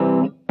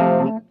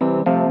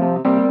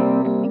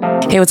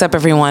Hey, what's up,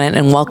 everyone,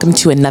 and welcome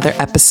to another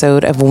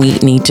episode of We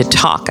Need to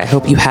Talk. I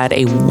hope you had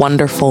a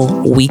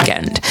wonderful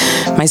weekend.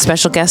 My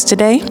special guest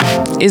today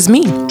is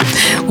me.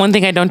 One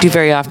thing I don't do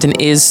very often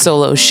is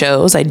solo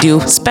shows. I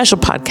do special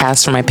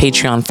podcasts for my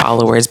Patreon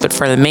followers, but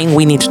for the main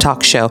We Need to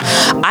Talk show,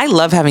 I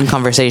love having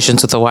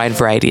conversations with a wide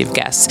variety of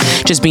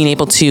guests. Just being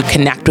able to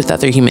connect with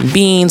other human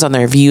beings on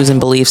their views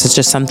and beliefs is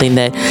just something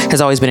that has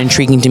always been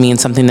intriguing to me and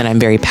something that I'm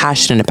very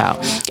passionate about.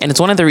 And it's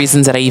one of the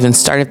reasons that I even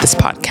started this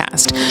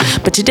podcast.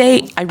 But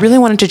today, I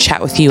really wanted to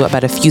chat with you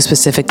about a few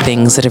specific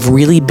things that have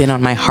really been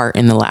on my heart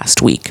in the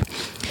last week.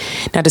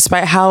 Now,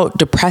 despite how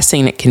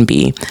depressing it can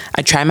be,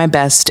 I try my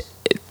best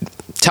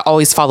to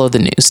always follow the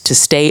news, to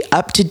stay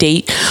up to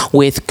date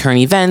with current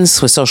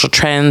events, with social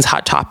trends,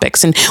 hot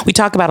topics. And we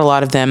talk about a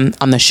lot of them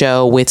on the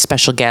show with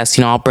special guests.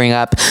 I'll bring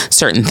up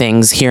certain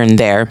things here and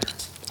there.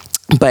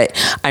 But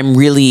I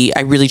really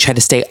try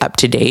to stay up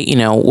to date,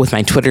 with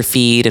my Twitter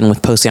feed and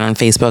with posting on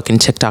Facebook and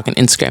TikTok and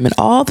Instagram and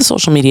all the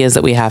social medias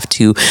that we have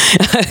to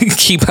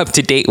keep up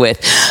to date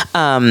with.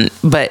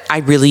 But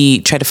I really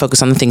try to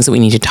focus on the things that we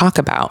need to talk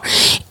about.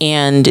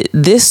 And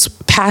this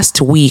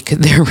past week,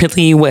 there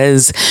really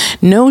was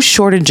no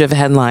shortage of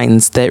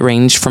headlines that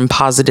ranged from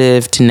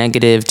positive to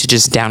negative to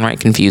just downright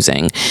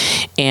confusing.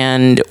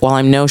 And while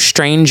I'm no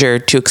stranger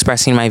to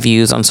expressing my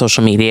views on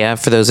social media,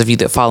 for those of you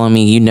that follow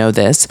me, you know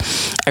this,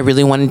 I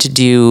really wanted to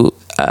do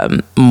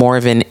more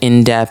of an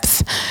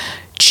in-depth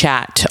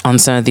chat on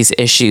some of these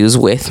issues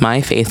with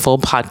my faithful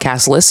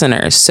podcast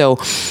listeners. So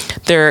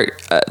there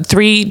are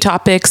 3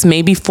 topics,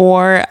 maybe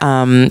 4,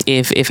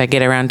 if I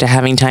get around to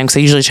having time, because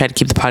I usually try to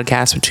keep the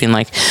podcast between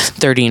like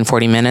 30 and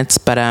 40 minutes.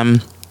 But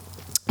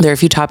there are a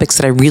few topics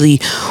that I really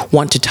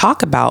want to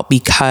talk about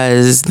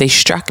because they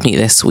struck me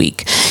this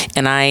week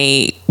and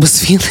I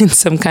was feeling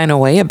some kind of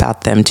way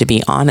about them, to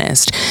be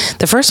honest.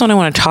 The first one I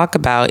want to talk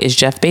about is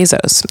Jeff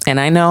Bezos. And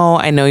I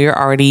know you're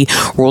already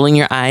rolling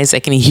your eyes. I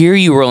can hear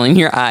you rolling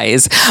your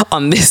eyes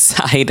on this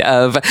side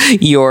of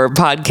your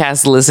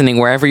podcast listening,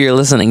 wherever you're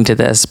listening to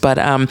this. But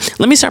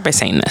let me start by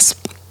saying this.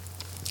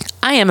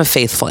 I am a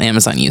faithful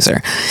Amazon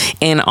user,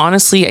 and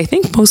honestly, I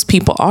think most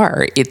people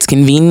are. It's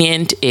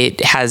convenient.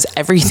 It has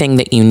everything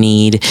that you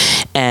need,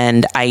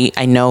 and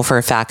I know for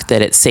a fact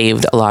that it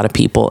saved a lot of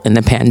people in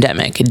the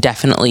pandemic. It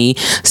definitely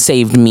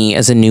saved me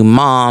as a new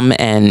mom,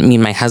 and me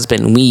and my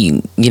husband,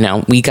 we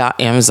got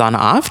Amazon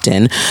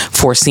often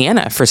for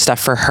Sienna, for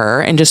stuff for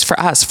her, and just for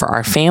us, for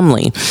our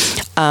family.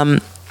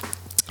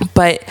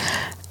 But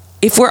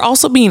if we're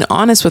also being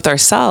honest with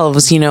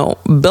ourselves,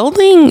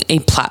 building a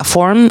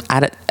platform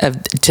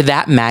to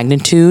that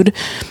magnitude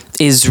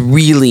is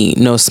really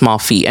no small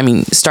feat. I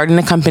mean, starting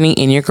a company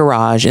in your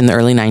garage in the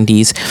early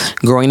 90s,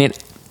 growing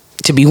it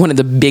to be one of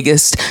the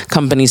biggest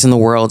companies in the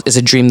world is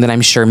a dream that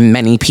I'm sure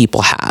many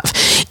people have.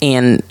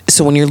 And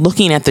so when you're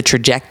looking at the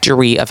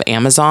trajectory of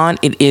Amazon,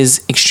 it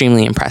is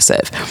extremely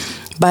impressive.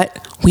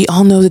 But we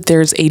all know that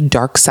there's a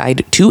dark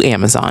side to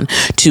Amazon,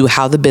 to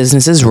how the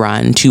business is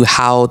run, to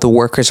how the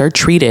workers are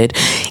treated.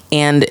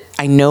 And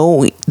I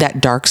know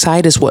that dark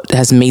side is what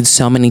has made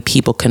so many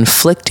people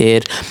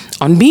conflicted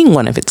on being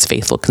one of its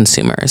faithful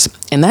consumers.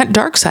 And that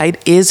dark side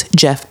is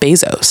Jeff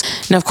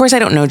Bezos. Now, of course, I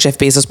don't know Jeff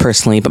Bezos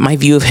personally, but my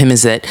view of him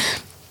is that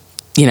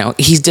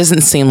he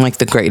doesn't seem like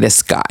the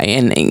greatest guy.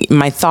 And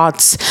my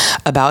thoughts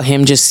about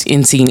him, just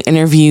in seeing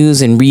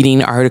interviews and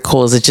reading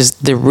articles,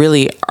 there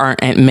really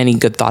aren't many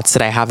good thoughts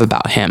that I have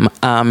about him.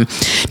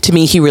 To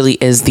me, he really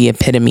is the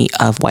epitome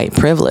of white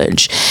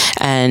privilege.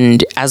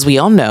 And as we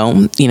all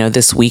know,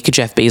 this week,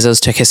 Jeff Bezos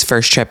took his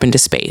first trip into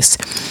space.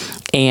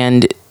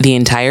 And the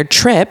entire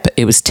trip,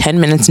 it was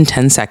 10 minutes and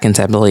 10 seconds,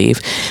 I believe,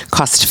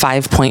 cost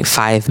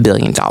 $5.5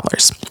 billion.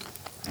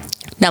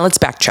 Now let's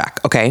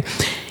backtrack, okay?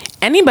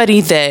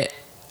 Anybody that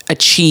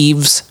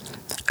achieves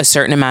a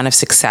certain amount of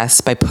success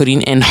by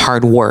putting in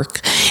hard work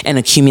and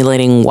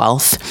accumulating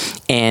wealth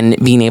and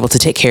being able to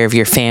take care of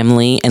your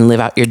family and live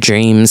out your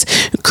dreams,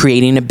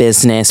 creating a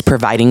business,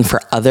 providing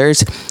for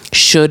others,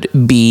 should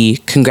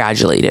be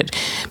congratulated,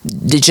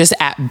 just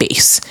at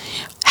base.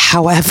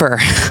 However,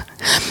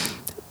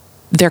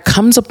 there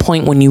comes a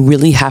point when you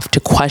really have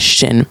to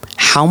question,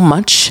 how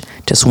much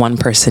does one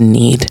person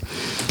need?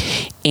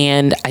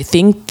 And I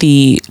think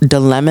the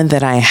dilemma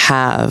that I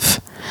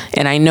have,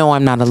 and I know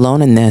I'm not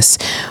alone in this,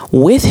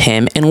 with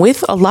him and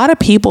with a lot of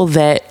people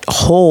that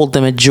hold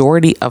the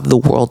majority of the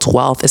world's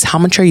wealth, is how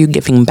much are you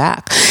giving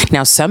back?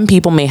 Now, some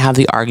people may have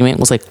the argument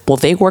was like, well,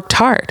 they worked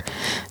hard.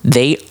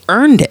 They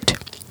earned it.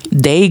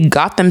 They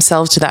got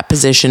themselves to that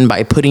position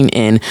by putting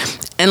in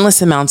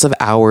endless amounts of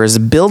hours,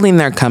 building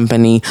their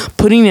company,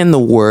 putting in the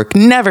work,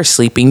 never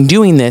sleeping,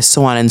 doing this,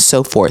 so on and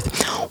so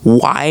forth.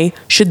 Why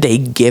should they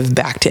give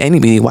back to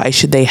anybody? Why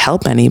should they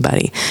help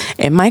anybody?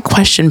 And my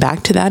question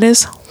back to that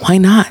is, why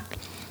not?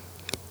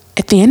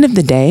 At the end of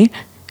the day,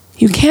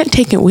 you can't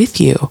take it with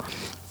you.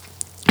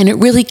 And it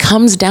really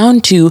comes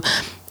down to,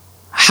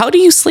 how do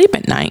you sleep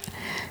at night?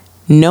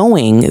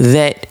 Knowing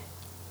that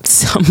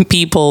some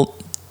people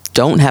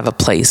don't have a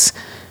place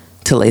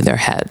to lay their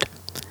head.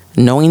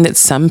 Knowing that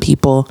some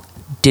people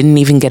didn't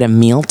even get a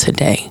meal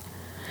today.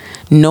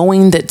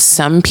 knowing that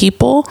some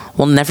people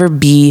will never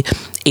be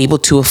able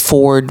to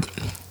afford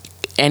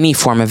any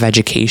form of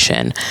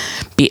education,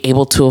 be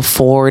able to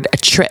afford a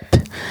trip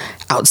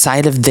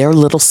outside of their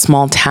little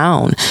small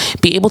town,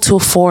 be able to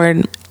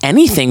afford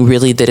anything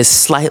really that is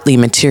slightly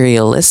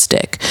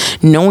materialistic,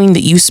 knowing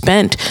that you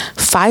spent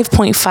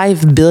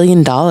 $5.5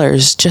 billion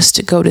just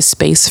to go to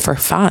space for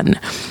fun.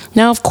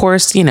 Now, of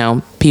course,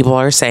 people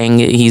are saying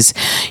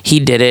he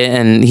did it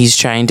and he's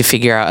trying to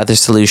figure out other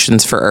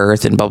solutions for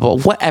Earth and blah, blah,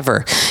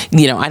 whatever.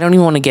 I don't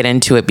even want to get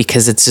into it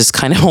because it's just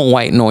kind of a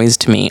white noise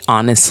to me,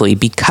 honestly,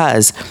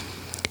 because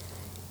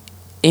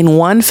in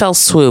one fell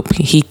swoop,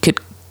 he could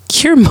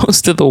cure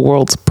most of the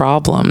world's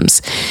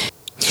problems.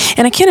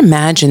 And I can't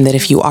imagine that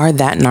if you are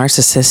that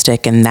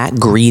narcissistic and that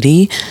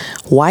greedy,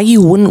 why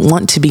you wouldn't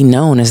want to be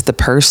known as the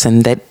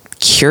person that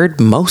cured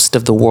most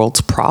of the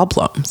world's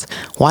problems.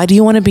 Why do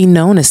you want to be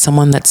known as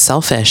someone that's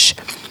selfish?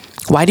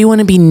 Why do you want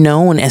to be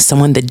known as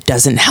someone that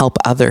doesn't help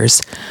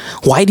others?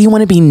 Why do you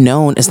want to be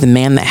known as the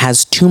man that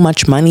has too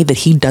much money that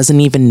he doesn't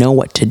even know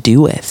what to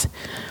do with?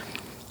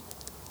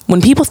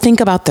 When people think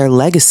about their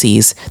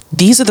legacies,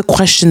 these are the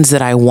questions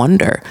that I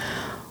wonder.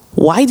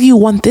 Why do you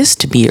want this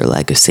to be your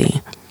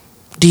legacy?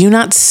 Do you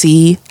not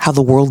see how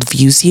the world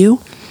views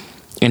you?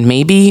 And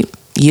maybe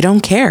you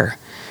don't care.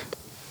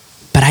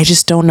 But I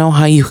just don't know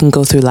how you can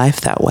go through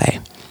life that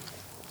way.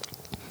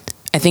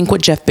 I think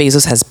what Jeff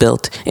Bezos has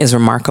built is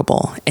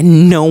remarkable,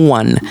 and no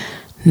one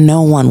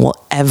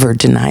will ever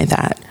deny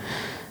that.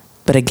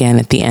 But again,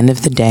 at the end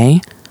of the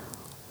day,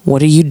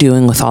 what are you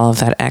doing with all of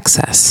that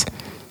excess?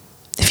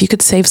 If you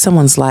could save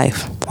someone's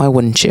life, why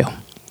wouldn't you?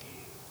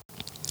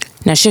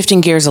 Now, shifting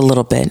gears a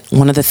little bit,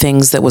 one of the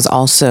things that was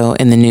also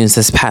in the news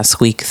this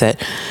past week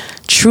that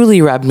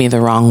truly rubbed me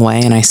the wrong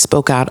way, and I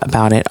spoke out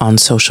about it on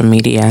social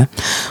media,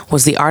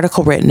 was the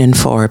article written in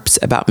Forbes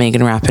about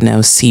Megan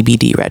Rapinoe's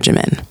CBD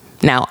regimen.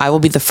 Now, I will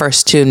be the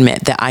first to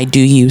admit that I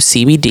do use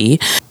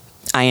CBD.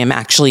 I am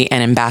actually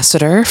an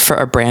ambassador for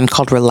a brand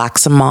called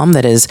Relaxamom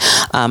that is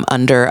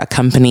under a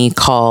company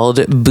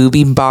called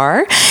Booby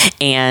Bar.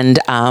 And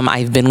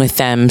I've been with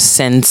them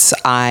since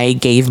I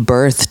gave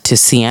birth to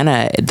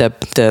Sienna.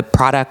 The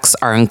products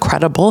are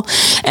incredible.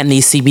 And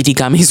these CBD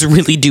gummies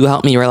really do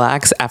help me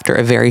relax after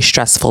a very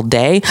stressful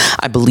day.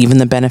 I believe in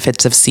the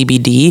benefits of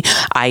CBD.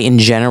 I, in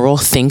general,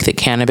 think that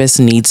cannabis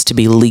needs to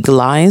be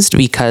legalized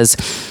because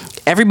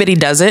everybody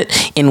does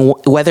it, in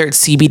whether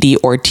it's CBD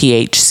or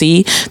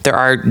THC. There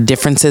are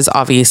differences,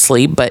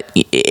 obviously, but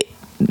it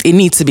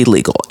needs to be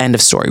legal. End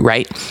of story,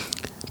 right?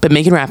 But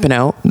Megan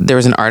Rapinoe, there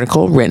was an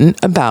article written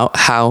about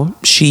how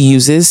she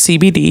uses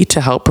CBD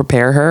to help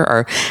prepare her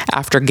or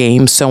after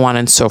games, so on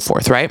and so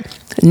forth, right?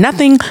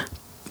 Nothing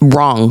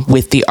wrong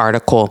with the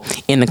article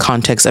in the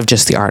context of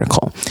just the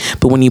article.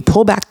 But when you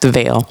pull back the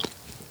veil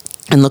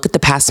and look at the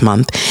past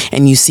month,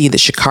 and you see that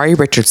Sha'Carri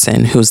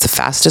Richardson, who's the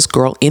fastest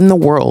girl in the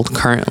world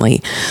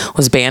currently,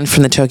 was banned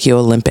from the Tokyo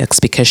Olympics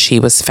because she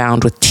was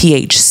found with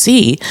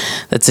THC,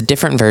 that's a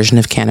different version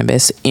of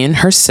cannabis, in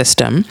her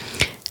system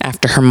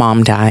after her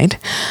mom died.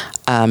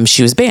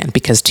 She was banned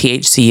because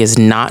THC is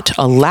not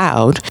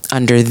allowed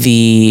under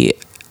the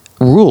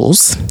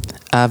rules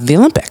of the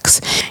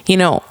Olympics.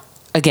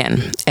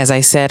 Again, as I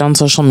said on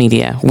social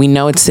media, we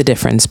know it's the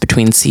difference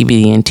between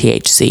CBD and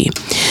THC.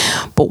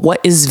 But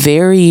what is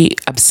very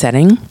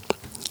upsetting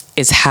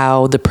is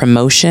how the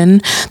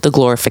promotion, the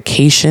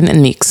glorification,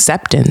 and the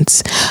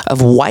acceptance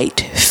of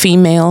white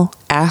female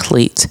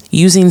athletes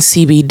using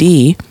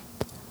CBD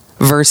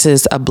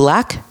versus a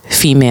black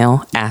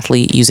female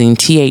athlete using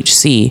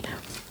THC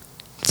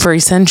for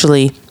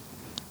essentially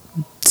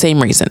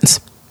same reasons.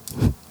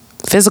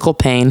 Physical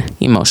pain,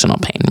 emotional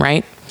pain,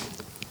 right?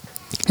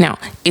 Now,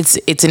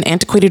 it's an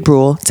antiquated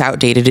rule. It's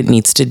outdated. It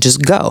needs to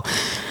just go.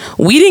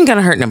 Weed ain't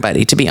gonna hurt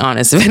nobody, to be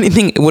honest. If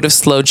anything, it would have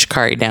slowed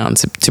Sha'Carri down,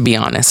 to be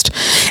honest.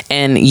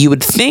 And you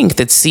would think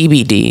that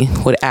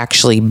CBD would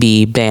actually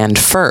be banned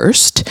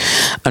first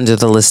under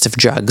the list of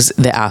drugs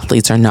that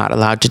athletes are not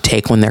allowed to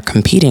take when they're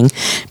competing,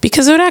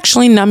 because it would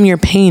actually numb your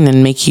pain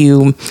and make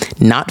you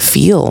not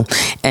feel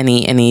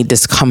any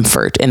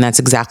discomfort. And that's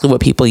exactly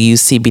what people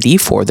use CBD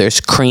for. There's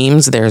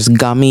creams, there's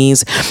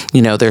gummies,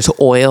 there's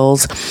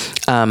oils.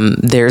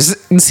 There's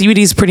CBD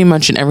is pretty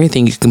much in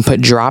everything. You can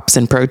put drops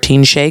in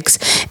protein shakes,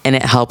 and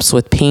it helps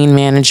with pain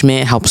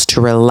management, helps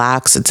to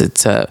relax.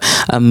 It's a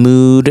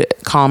mood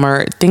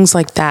calmer, things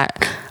like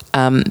that.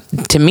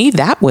 To me,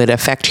 that would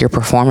affect your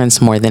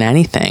performance more than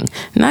anything.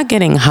 Not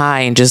getting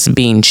high and just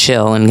being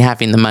chill and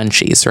having the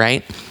munchies,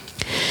 right?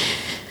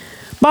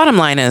 Bottom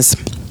line is,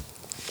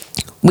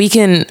 we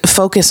can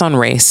focus on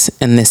race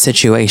in this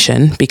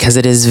situation because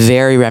it is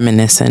very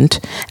reminiscent,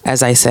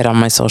 as I said on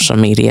my social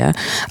media,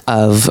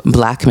 of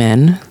black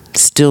men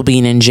still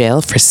being in jail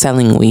for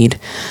selling weed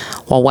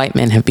while white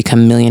men have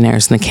become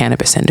millionaires in the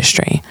cannabis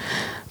industry.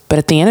 But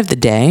at the end of the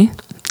day,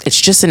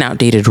 it's just an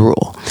outdated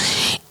rule.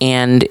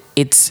 And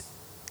it's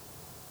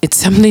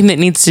something that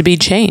needs to be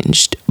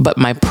changed. But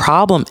my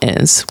problem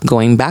is,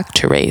 going back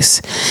to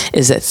race,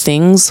 is that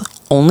things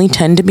only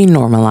tend to be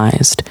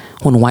normalized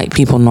when white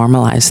people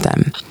normalize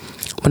them.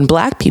 when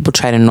Black people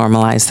try to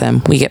normalize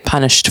them, we get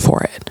punished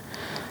for it.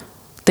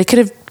 They could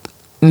have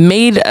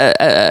made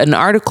an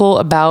article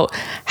about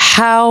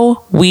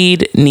how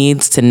weed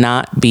needs to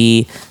not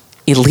be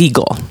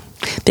illegal.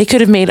 They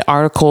could have made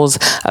articles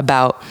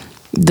about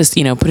this,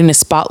 putting a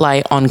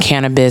spotlight on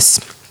cannabis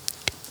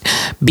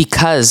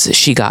because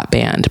she got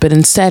banned. But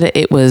instead,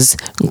 it was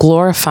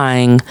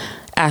glorifying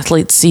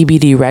athletes'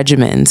 CBD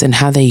regimens and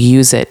how they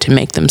use it to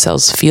make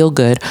themselves feel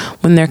good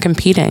when they're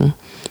competing.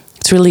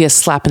 It's really a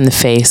slap in the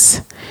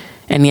face.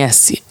 And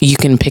yes, you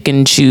can pick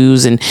and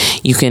choose and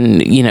you can,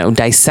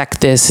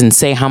 dissect this and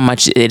say how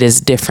much it is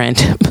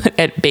different. But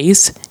at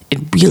base, it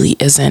really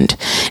isn't.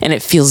 And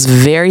it feels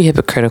very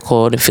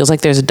hypocritical. And it feels like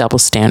there's a double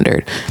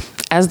standard,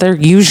 as there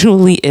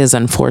usually is,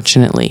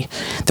 unfortunately.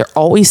 There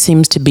always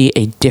seems to be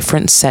a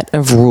different set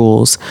of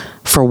rules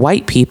for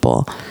white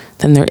people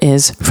than there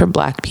is for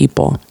Black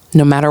people,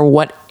 no matter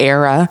what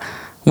era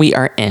we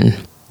are in.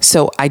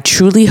 So I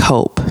truly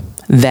hope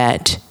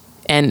that,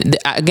 and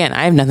again,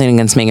 I have nothing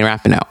against Megan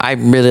Rapinoe. I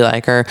really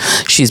like her.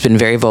 She's been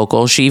very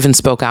vocal. She even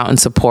spoke out in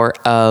support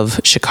of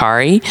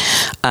Sha'Carri.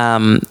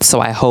 So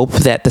I hope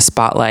that the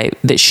spotlight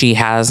that she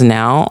has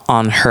now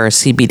on her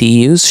CBD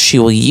use, she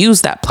will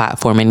use that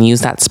platform and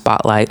use that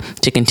spotlight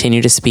to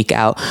continue to speak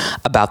out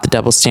about the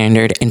double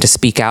standard and to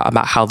speak out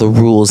about how the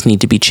rules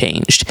need to be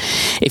changed.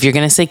 If you're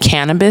going to say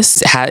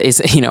cannabis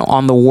is,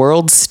 on the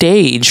world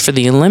stage for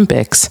the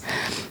Olympics,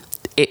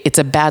 it's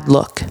a bad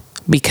look.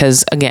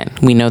 Because again,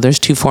 we know there's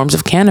two forms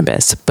of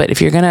cannabis, but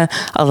if you're going to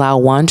allow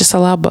one, just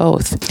allow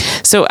both.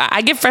 So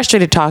I get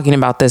frustrated talking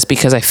about this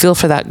because I feel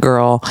for that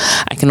girl.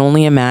 I can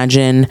only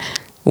imagine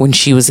when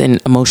she was in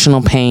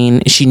emotional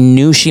pain, she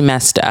knew she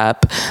messed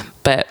up,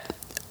 but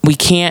we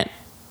can't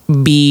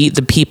be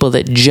the people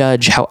that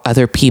judge how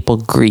other people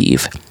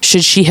grieve.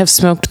 Should she have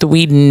smoked the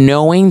weed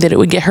knowing that it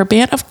would get her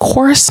banned? Of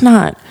course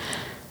not.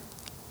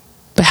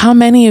 But how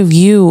many of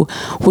you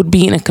would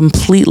be in a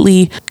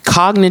completely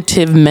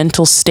cognitive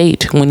mental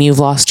state when you've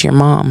lost your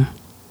mom?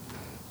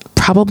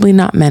 Probably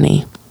not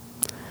many.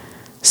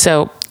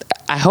 So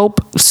I hope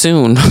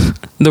soon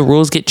the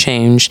rules get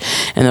changed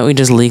and that we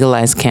just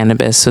legalize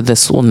cannabis so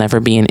this will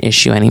never be an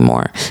issue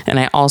anymore. And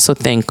I also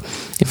think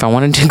if I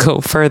wanted to go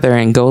further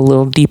and go a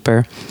little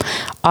deeper,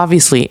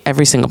 obviously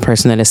every single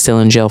person that is still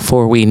in jail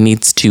for weed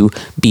needs to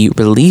be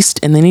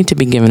released and they need to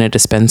be given a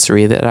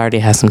dispensary that already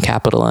has some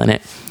capital in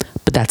it.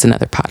 But that's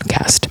another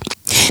podcast.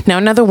 Now,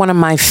 another one of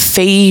my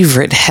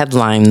favorite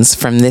headlines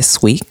from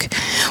this week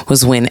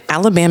was when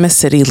Alabama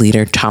City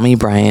Leader Tommy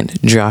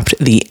Bryant dropped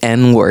the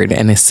N-word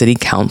in a city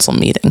council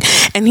meeting.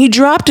 And he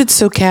dropped it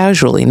so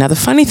casually. Now, the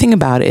funny thing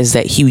about it is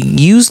that he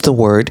used the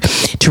word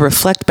to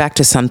reflect back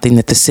to something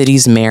that the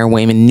city's mayor,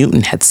 Wayman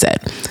Newton, had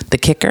said. The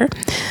kicker?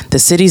 The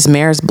city's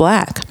mayor is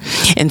Black.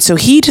 And so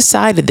he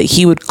decided that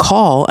he would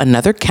call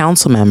another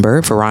council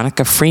member,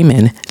 Veronica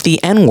Freeman,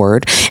 the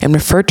N-word and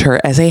refer to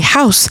her as a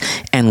house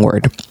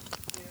N-word.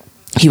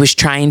 He was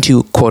trying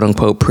to, quote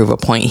unquote, prove a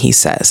point, he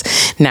says.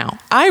 Now,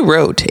 I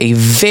wrote a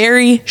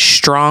very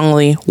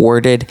strongly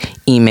worded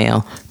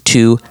email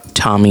to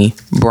Tommy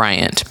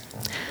Bryant.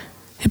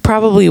 It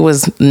probably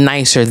was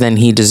nicer than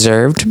he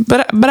deserved,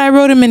 but I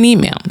wrote him an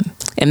email.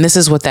 And this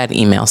is what that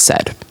email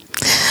said.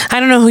 I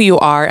don't know who you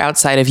are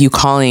outside of you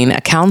calling a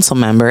council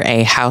member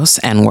a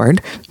house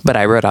N-word, but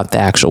I wrote out the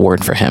actual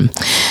word for him.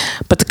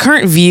 But the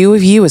current view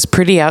of you is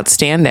pretty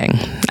outstanding.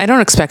 I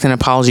don't expect an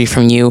apology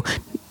from you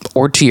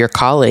or to your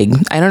colleague.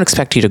 I don't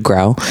expect you to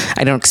grow.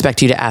 I don't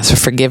expect you to ask for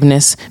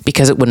forgiveness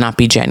because it would not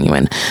be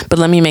genuine. But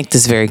let me make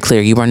this very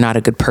clear. You are not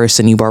a good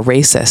person. You are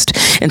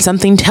racist. And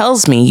something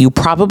tells me you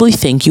probably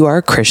think you are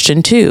a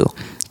Christian too.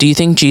 Do you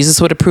think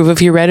Jesus would approve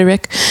of your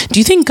rhetoric? Do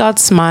you think God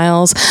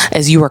smiles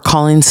as you are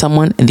calling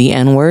someone the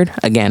N-word?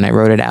 Again, I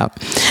wrote it out.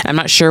 I'm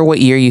not sure what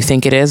year you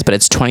think it is, but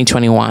it's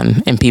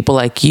 2021. And people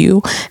like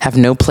you have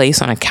no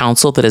place on a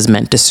council that is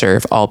meant to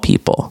serve all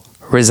people.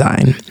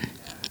 Resign.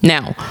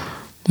 Now,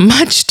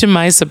 much to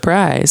my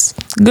surprise,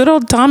 good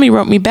old Tommy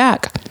wrote me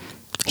back.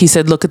 He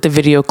said, look at the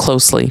video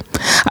closely.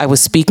 I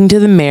was speaking to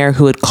the mayor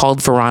who had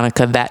called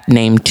Veronica that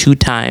name 2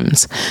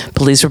 times.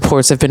 Police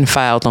reports have been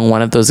filed on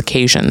one of those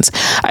occasions.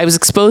 I was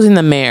exposing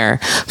the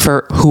mayor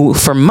who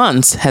for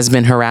months has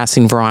been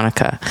harassing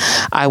Veronica.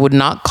 I would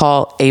not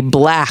call a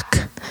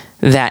Black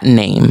that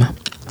name.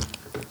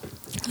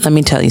 Let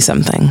me tell you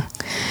something.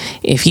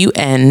 If you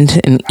end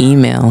an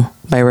email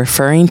by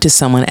referring to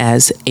someone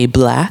as a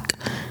Black,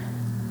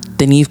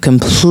 then you've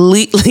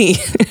completely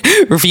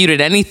refuted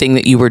anything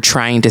that you were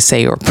trying to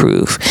say or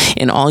prove.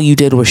 And all you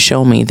did was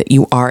show me that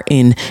you are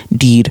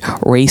indeed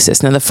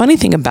racist. Now, the funny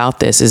thing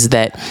about this is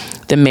that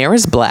the mayor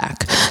is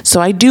Black.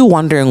 So I do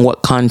wonder in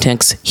what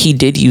context he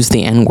did use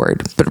the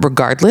N-word. But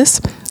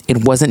regardless,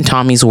 it wasn't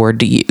Tommy's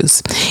word to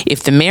use.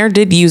 If the mayor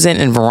did use it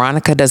and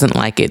Veronica doesn't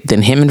like it,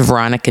 then him and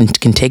Veronica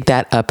can take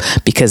that up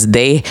because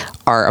they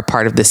are a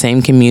part of the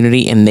same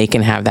community and they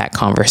can have that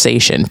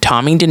conversation.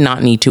 Tommy did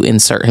not need to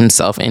insert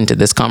himself into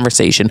this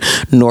conversation,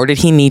 nor did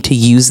he need to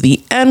use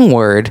the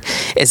N-word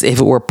as if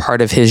it were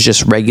part of his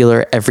just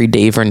regular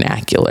everyday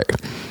vernacular.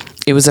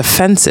 It was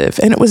offensive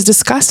and it was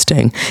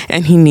disgusting,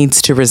 and he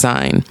needs to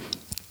resign.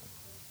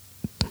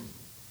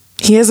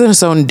 He has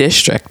his own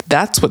district.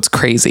 That's what's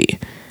crazy.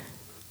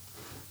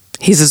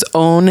 He's his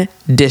own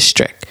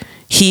district.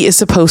 He is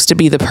supposed to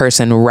be the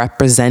person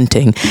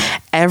representing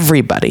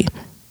everybody.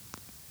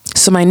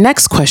 So my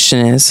next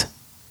question is,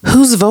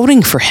 who's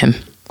voting for him?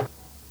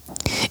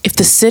 If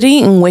the city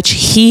in which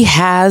he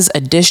has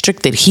a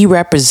district that he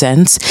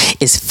represents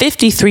is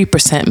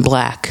 53%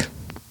 Black,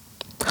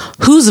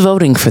 who's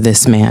voting for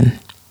this man?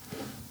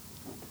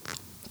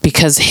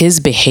 Because his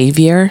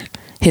behavior,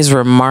 his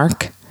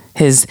remark,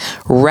 his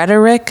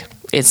rhetoric,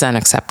 it's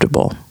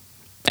unacceptable.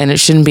 And it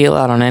shouldn't be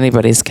allowed on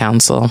anybody's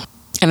council.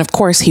 And of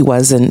course, he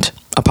wasn't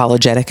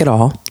apologetic at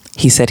all.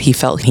 He said he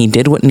felt he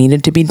did what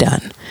needed to be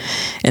done,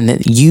 and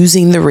that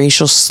using the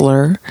racial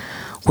slur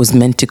was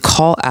meant to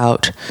call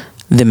out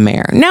the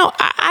mayor. Now,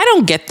 I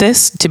don't get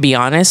this, to be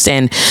honest,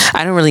 and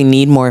I don't really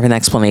need more of an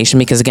explanation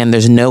because, again,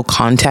 there's no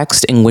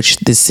context in which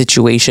this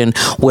situation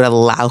would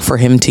allow for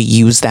him to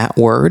use that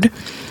word.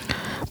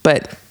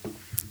 But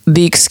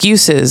the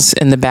excuses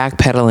and the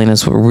backpedaling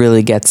is what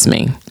really gets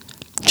me.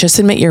 Just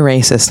admit you're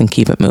racist and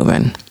keep it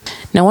moving.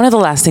 Now, one of the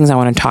last things I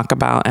want to talk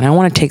about, and I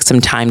want to take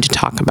some time to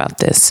talk about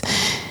this,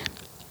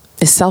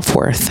 is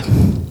self-worth.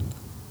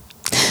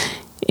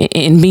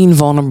 In being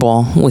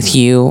vulnerable with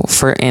you,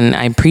 and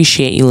I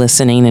appreciate you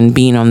listening and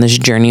being on this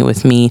journey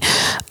with me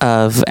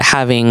of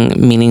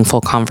having meaningful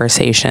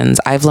conversations.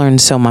 I've learned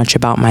so much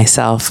about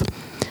myself,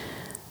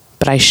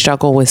 but I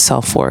struggle with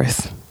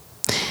self-worth,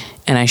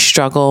 and I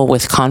struggle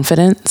with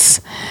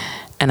confidence,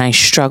 and I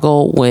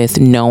struggle with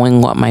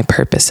knowing what my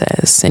purpose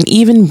is. And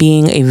even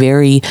being a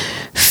very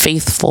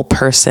faithful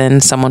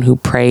person, someone who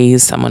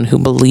prays, someone who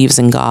believes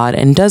in God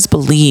and does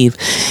believe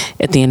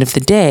at the end of the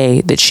day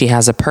that she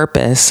has a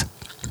purpose,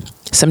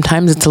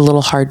 sometimes it's a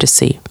little hard to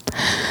see.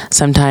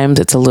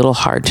 Sometimes it's a little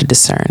hard to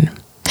discern.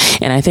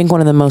 And I think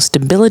one of the most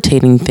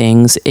debilitating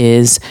things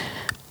is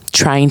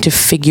trying to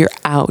figure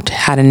out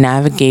how to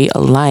navigate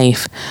a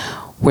life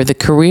where the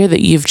career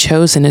that you've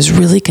chosen is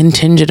really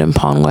contingent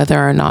upon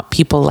whether or not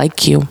people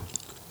like you.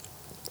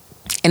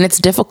 And it's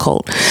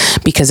difficult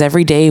because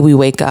every day we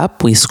wake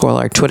up, we scroll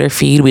our Twitter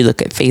feed, we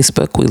look at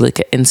Facebook, we look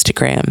at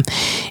Instagram,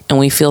 and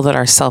we feel that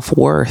our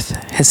self-worth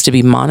has to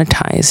be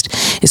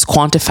monetized, is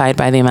quantified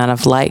by the amount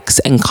of likes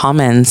and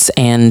comments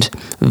and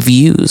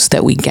views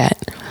that we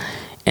get.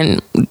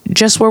 And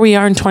just where we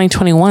are in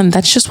 2021,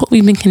 that's just what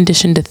we've been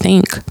conditioned to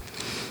think.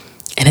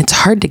 And it's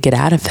hard to get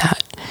out of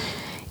that.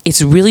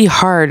 It's really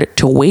hard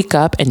to wake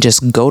up and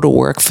just go to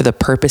work for the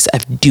purpose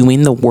of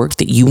doing the work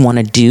that you want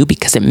to do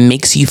because it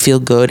makes you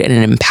feel good and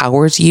it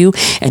empowers you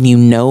and you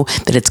know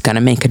that it's going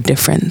to make a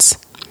difference.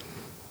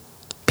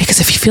 Because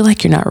if you feel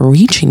like you're not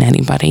reaching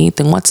anybody,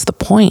 then what's the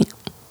point?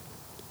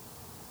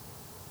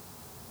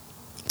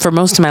 For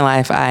most of my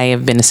life, I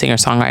have been a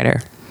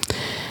singer-songwriter.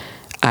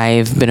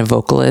 I've been a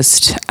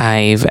vocalist.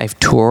 I've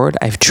toured.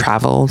 I've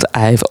traveled.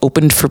 I've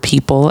opened for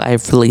people.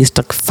 I've released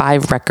like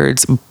 5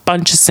 records, a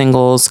bunch of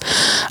singles,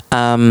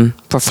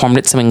 performed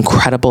at some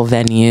incredible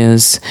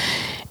venues.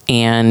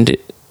 And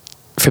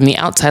from the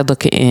outside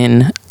looking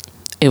in,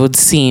 it would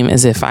seem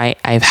as if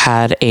I've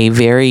had a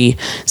very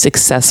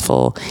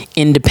successful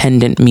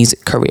independent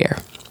music career.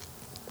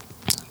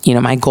 You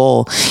know, my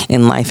goal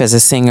in life as a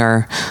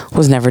singer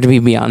was never to be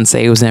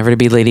Beyonce. It was never to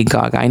be Lady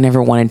Gaga. I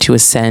never wanted to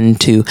ascend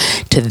to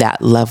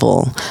that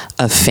level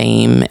of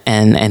fame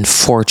and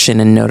fortune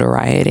and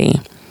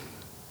notoriety.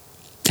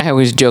 I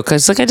always joke, I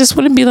just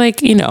want to be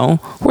like, you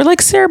know, we're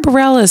like Sarah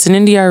Bareilles and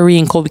India Arie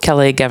and Colby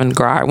Kelly, Gavin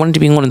DeGraw. I wanted to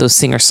be in one of those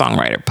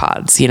singer-songwriter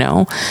pods, you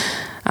know.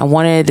 I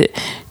wanted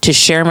to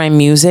share my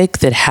music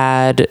that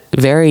had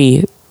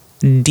very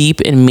deep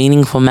and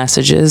meaningful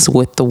messages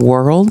with the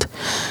world,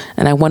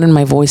 and I wanted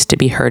my voice to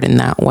be heard in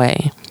that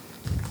way.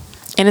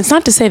 And it's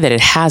not to say that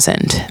it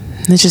hasn't.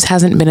 It just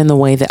hasn't been in the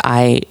way that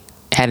I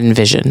had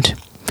envisioned.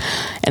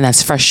 And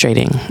that's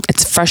frustrating.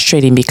 It's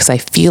frustrating because I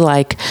feel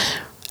like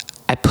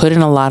I put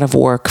in a lot of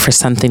work for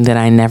something that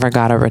I never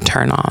got a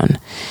return on.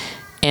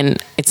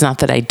 And it's not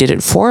that I did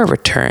it for a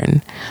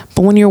return,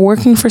 but when you're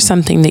working for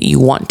something that you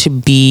want to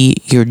be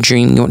your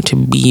dream, you want to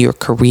be your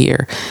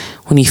career,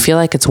 when you feel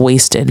like it's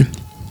wasted,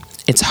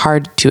 it's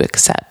hard to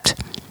accept.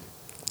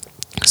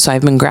 So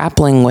I've been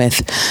grappling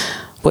with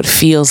what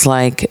feels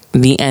like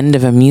the end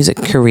of a music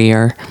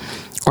career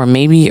or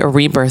maybe a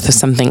rebirth of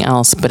something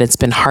else, but it's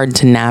been hard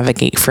to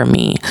navigate for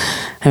me.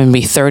 I'm going to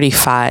be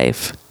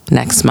 35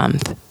 next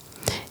month.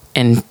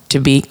 And to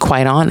be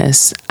quite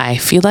honest, I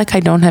feel like I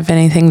don't have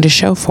anything to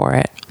show for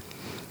it.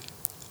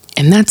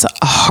 And that's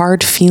a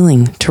hard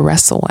feeling to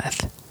wrestle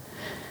with.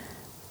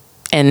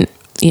 And,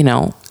 you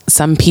know,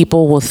 some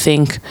people will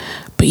think,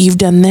 but you've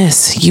done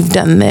this, you've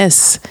done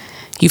this.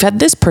 You've had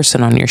this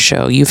person on your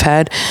show. You've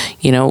had,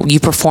 you know, you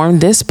performed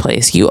this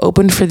place. You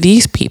opened for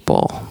these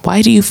people.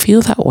 Why do you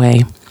feel that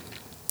way?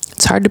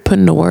 It's hard to put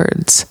into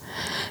words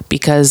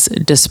because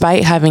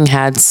despite having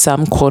had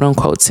some quote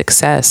unquote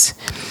success,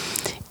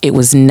 it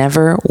was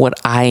never what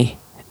I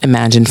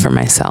imagined for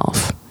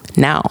myself.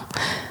 Now,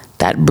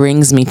 that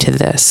brings me to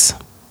this.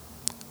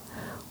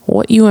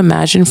 what you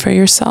imagine for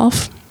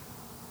yourself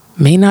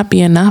may not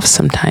be enough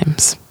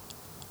sometimes.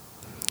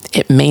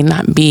 It may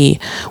not be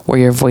where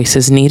your voice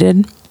is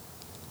needed.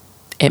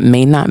 It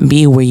may not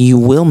be where you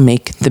will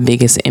make the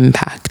biggest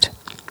impact.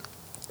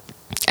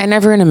 I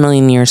never in a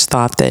million years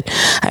thought that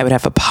I would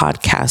have a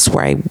podcast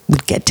where I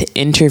would get to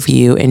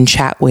interview and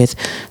chat with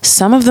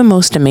some of the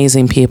most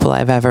amazing people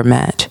I've ever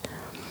met.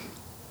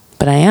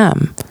 But I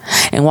am.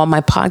 And while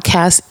my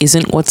podcast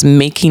isn't what's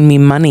making me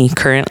money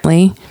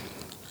currently,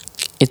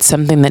 it's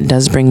something that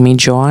does bring me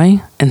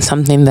joy and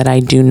something that I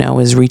do know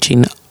is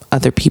reaching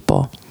other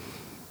people.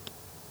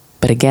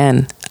 But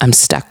again, I'm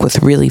stuck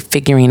with really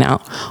figuring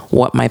out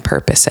what my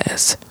purpose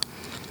is.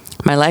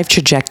 My life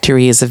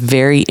trajectory is a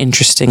very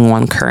interesting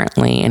one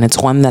currently, and it's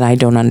one that I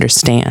don't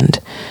understand.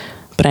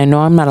 But I know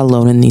I'm not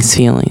alone in these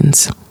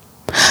feelings.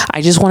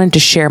 I just wanted to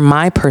share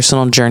my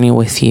personal journey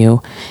with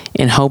you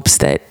in hopes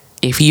that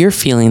if you're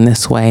feeling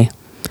this way,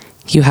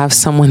 you have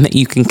someone that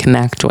you can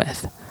connect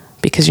with,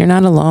 because you're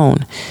not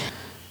alone.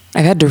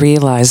 I've had to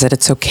realize that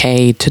it's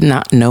okay to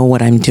not know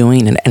what I'm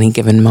doing at any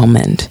given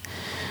moment.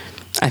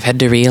 I've had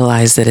to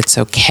realize that it's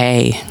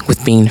okay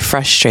with being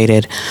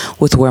frustrated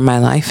with where my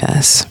life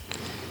is.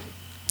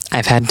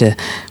 I've had to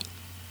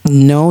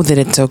know that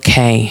it's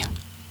okay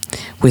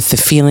with the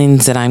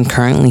feelings that I'm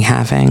currently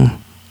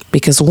having.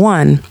 Because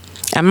one,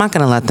 I'm not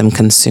going to let them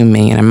consume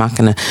me, and I'm not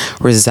going to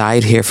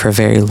reside here for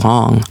very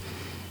long.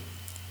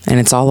 And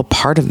it's all a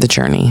part of the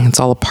journey. It's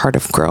all a part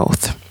of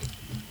growth.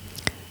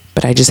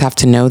 But I just have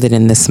to know that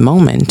in this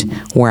moment,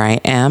 where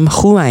I am,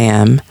 who I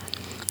am,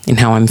 and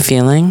how I'm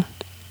feeling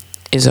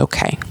is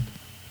okay.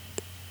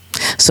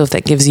 So if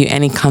that gives you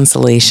any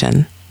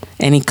consolation,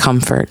 any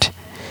comfort,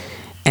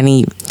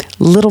 any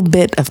little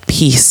bit of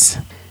peace,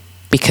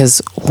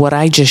 because what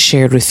I just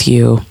shared with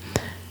you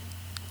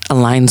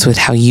aligns with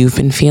how you've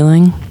been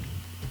feeling,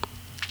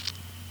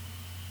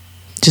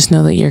 just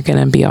know that you're going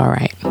to be all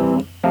right.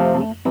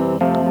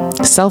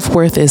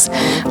 Self-worth is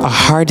a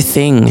hard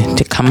thing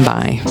to come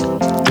by.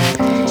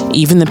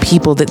 Even the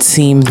people that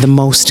seem the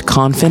most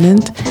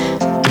confident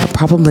are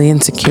probably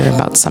insecure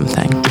about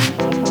something.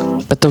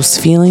 But those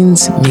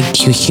feelings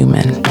make you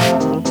human.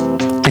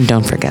 And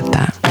don't forget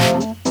that.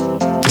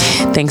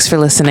 Thanks for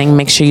listening.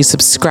 Make sure you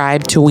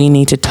subscribe to We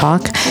Need to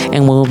Talk,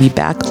 and we'll be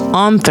back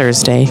on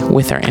Thursday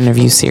with our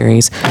interview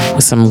series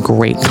with some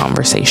great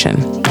conversation.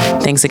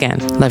 Thanks again.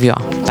 Love you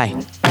all.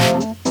 Bye.